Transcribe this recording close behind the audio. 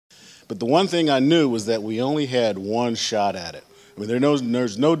But the one thing I knew was that we only had one shot at it. I mean,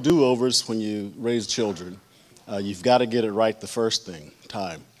 there's no do-overs when you raise children. You've got to get it right the first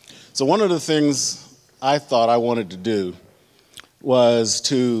time. So one of the things I thought I wanted to do was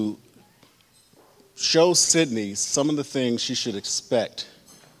to show Sydney some of the things she should expect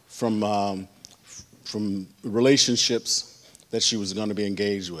from relationships that she was going to be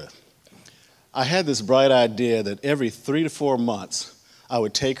engaged with. I had this bright idea that every 3 to 4 months, I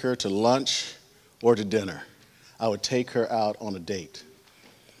would take her to lunch or to dinner. I would take her out on a date.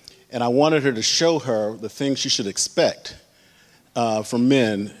 And I wanted her to show her the things she should expect from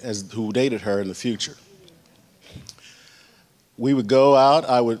men who dated her in the future. We would go out,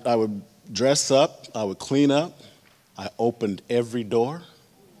 I would dress up, I would clean up. I opened every door,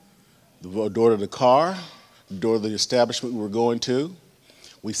 the door to the car, the door to the establishment we were going to.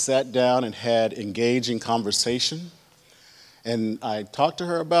 We sat down and had engaging conversation. And I talked to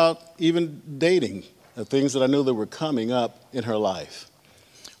her about even dating, the things that I knew that were coming up in her life.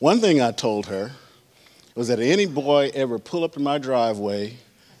 One thing I told her was that if any boy ever pull up in my driveway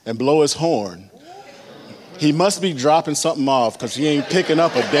and blow his horn, he must be dropping something off because he ain't picking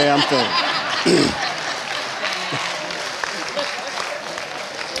up a damn thing.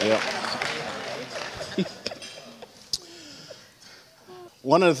 Yep.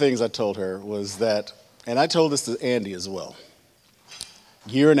 One of the things I told her was that, and I told this to Andy as well,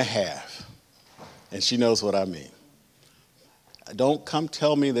 1.5 years, and she knows what I mean. Don't come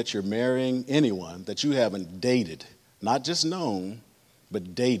tell me that you're marrying anyone that you haven't dated, not just known,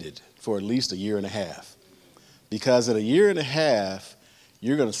 but dated for at least 1.5 years. Because in 1.5 years,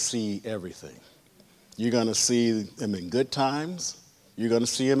 you're going to see everything. You're going to see them in good times, you're going to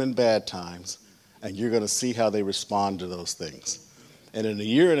see them in bad times, and you're going to see how they respond to those things. And in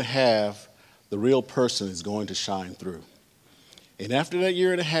 1.5 years, the real person is going to shine through. And after that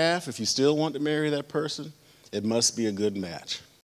 1.5 years, if you still want to marry that person, it must be a good match.